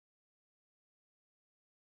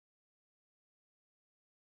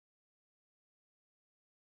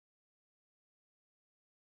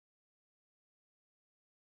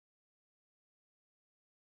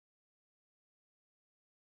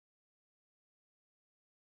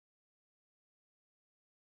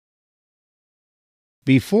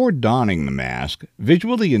Before donning the mask,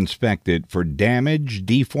 visually inspect it for damage,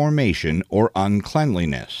 deformation, or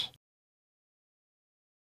uncleanliness.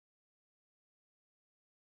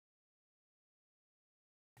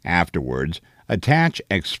 Afterwards, attach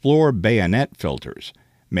X-plore bayonet filters.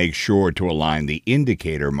 Make sure to align the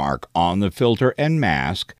indicator mark on the filter and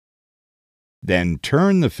mask, then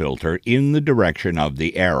turn the filter in the direction of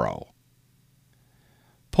the arrow.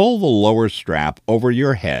 Pull the lower strap over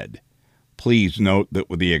your head. Please note that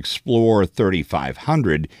with the X-plore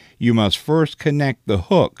 3500, you must first connect the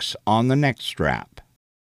hooks on the next strap.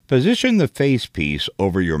 Position the facepiece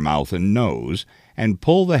over your mouth and nose, and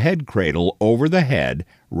pull the head cradle over the head,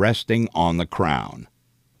 resting on the crown.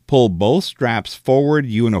 Pull both straps forward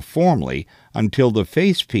uniformly until the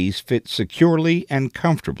facepiece fits securely and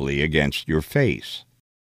comfortably against your face.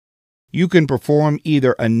 You can perform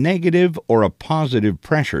either a negative or a positive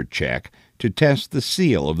pressure check to test the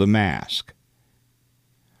seal of the mask.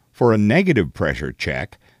 For a negative pressure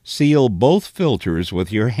check, seal both filters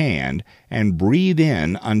with your hand and breathe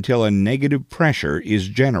in until a negative pressure is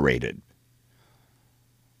generated.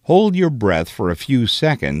 Hold your breath for a few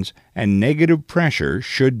seconds and negative pressure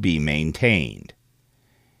should be maintained.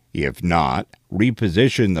 If not,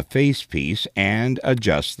 reposition the facepiece and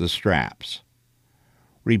adjust the straps.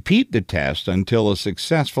 Repeat the test until a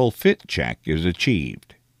successful fit check is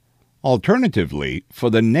achieved. Alternatively, for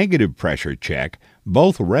the negative pressure check,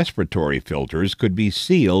 both respiratory filters could be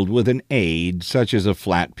sealed with an aid such as a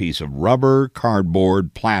flat piece of rubber,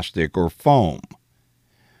 cardboard, plastic, or foam.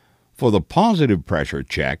 For the positive pressure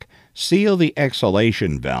check, seal the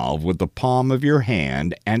exhalation valve with the palm of your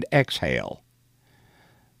hand and exhale.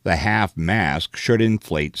 The half mask should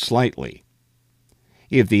inflate slightly.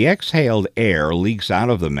 If the exhaled air leaks out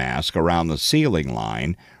of the mask around the sealing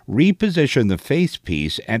line, reposition the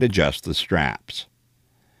facepiece and adjust the straps.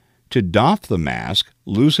 To doff the mask,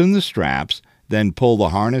 loosen the straps, then pull the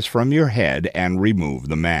harness from your head and remove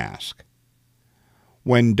the mask.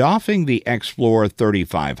 When doffing the X-plore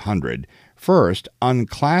 3500, first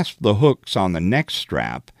unclasp the hooks on the next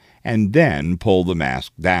strap and then pull the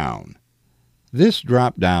mask down. This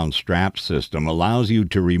drop-down strap system allows you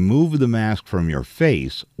to remove the mask from your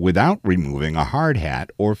face without removing a hard hat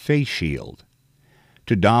or face shield.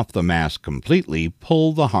 To doff the mask completely,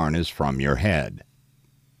 pull the harness from your head.